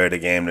player of the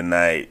game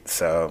tonight.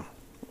 So,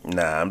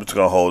 I'm just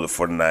going to hold it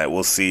for tonight.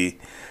 We'll see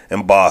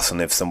in Boston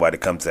if somebody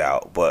comes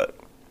out, but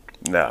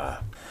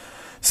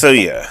So,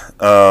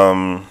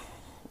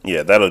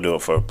 that'll do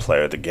it for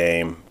player of the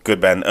game.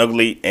 Good, bad, and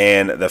ugly,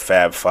 and the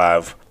Fab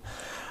 5.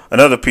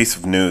 Another piece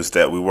of news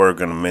that we were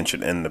going to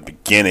mention in the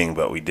beginning,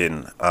 but we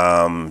didn't.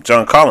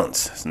 John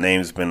Collins, his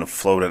name's been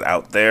floated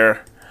out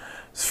there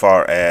as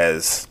far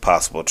as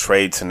possible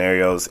trade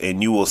scenarios,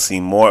 and you will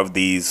see more of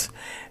these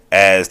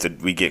as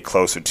we get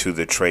closer to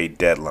the trade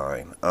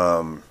deadline.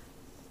 There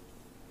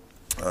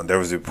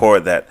was a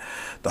report that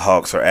the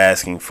Hawks are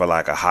asking for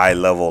like a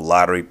high-level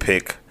lottery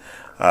pick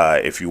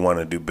if you want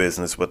to do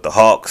business with the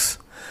Hawks.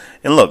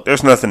 And look,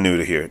 there's nothing new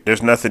to hear.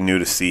 There's nothing new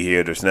to see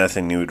here. There's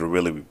nothing new to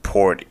really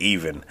report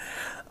even.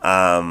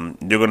 You're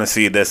going to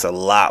see this a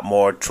lot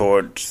more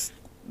towards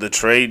the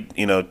trade,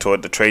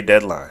 toward the trade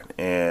deadline.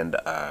 And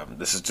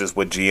this is just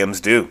what GMs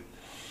do.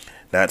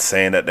 Not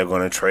saying that they're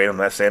going to trade him.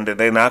 Not saying that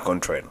they're not going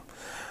to trade him.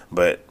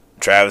 But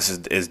Travis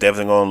is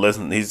definitely going to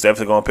listen. He's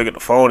definitely going to pick up the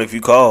phone if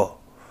you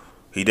call.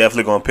 He's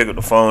definitely going to pick up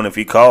the phone if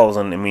he calls.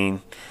 And,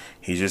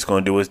 he's just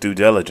going to do his due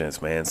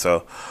diligence, man.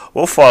 So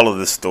we'll follow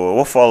this story.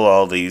 We'll follow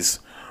all these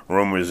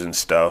rumors and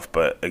stuff,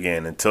 but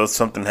again, until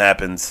something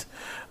happens,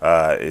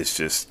 it's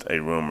just a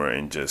rumor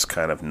and just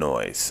kind of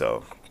noise.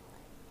 So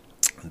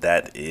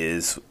that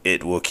is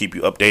it. We'll keep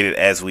you updated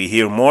as we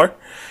hear more,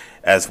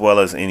 as well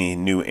as any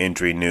new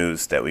injury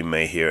news that we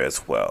may hear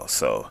as well.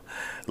 So,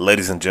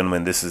 ladies and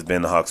gentlemen, this has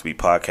been the Hawks Beat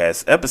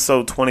Podcast,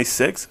 episode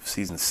 26 of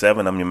season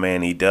 7. I'm your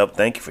man E-Dub.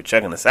 Thank you for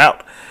checking us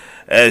out.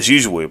 As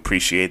usual, we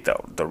appreciate the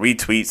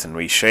retweets and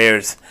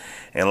reshares,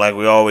 and like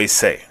we always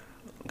say,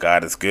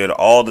 God is good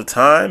all the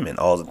time, and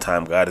all the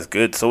time God is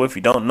good. So if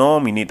you don't know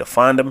him, you need to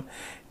find him,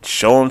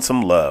 show him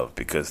some love,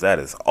 because that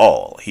is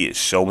all he is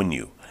showing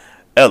you.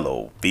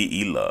 LOVE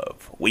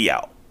love. We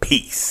out.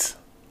 Peace.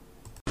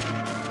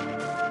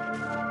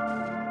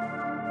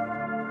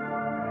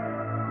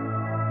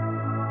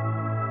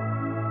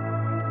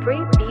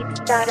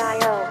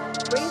 Freebeats.io.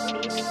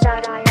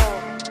 Freebeats.io.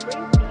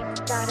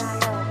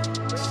 Freebeats.io.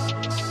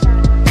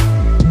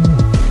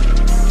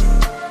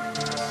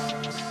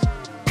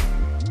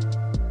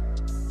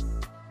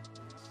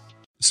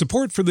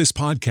 Support for this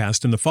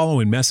podcast and the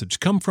following message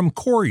come from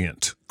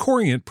Corient.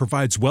 Corient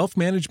provides wealth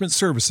management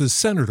services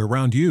centered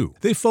around you.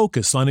 They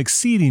focus on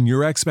exceeding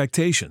your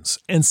expectations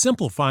and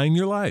simplifying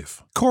your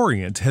life.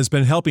 Corient has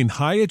been helping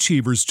high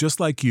achievers just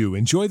like you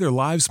enjoy their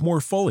lives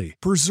more fully,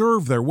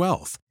 preserve their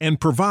wealth,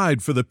 and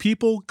provide for the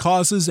people,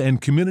 causes,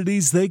 and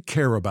communities they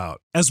care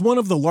about. As one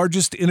of the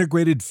largest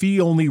integrated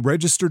fee-only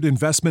registered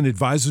investment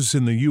advisors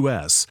in the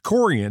U.S.,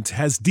 Corient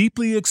has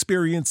deeply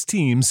experienced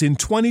teams in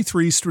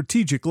 23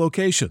 strategic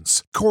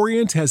locations.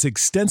 Corient has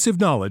extensive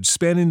knowledge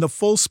spanning the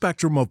full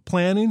spectrum of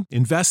planning, planning,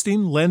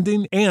 investing,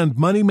 lending, and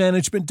money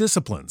management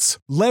disciplines.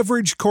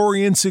 Leverage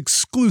Corient's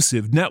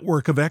exclusive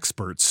network of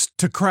experts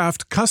to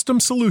craft custom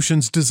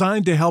solutions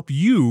designed to help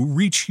you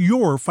reach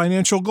your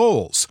financial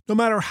goals, no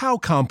matter how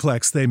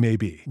complex they may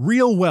be.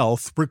 Real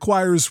wealth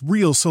requires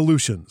real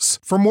solutions.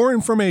 For more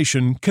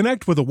information,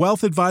 connect with a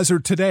wealth advisor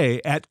today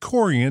at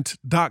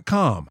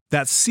Corient.com.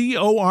 That's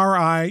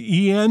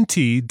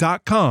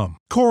Corient.com.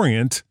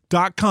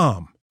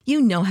 Corient.com.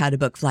 You know how to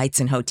book flights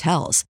and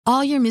hotels.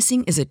 All you're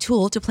missing is a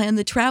tool to plan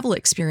the travel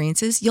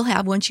experiences you'll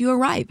have once you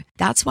arrive.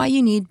 That's why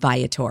you need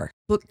Viator.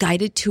 Book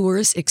guided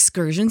tours,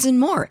 excursions, and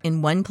more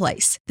in one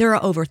place. There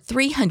are over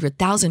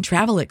 300,000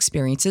 travel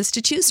experiences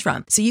to choose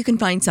from, so you can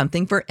find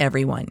something for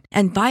everyone.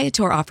 And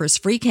Viator offers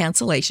free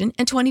cancellation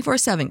and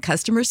 24/7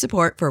 customer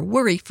support for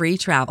worry-free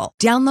travel.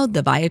 Download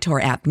the Viator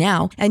app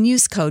now and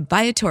use code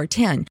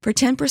Viator10 for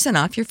 10%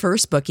 off your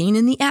first booking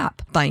in the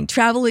app. Find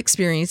travel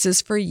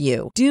experiences for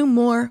you. Do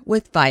more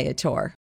with Viator.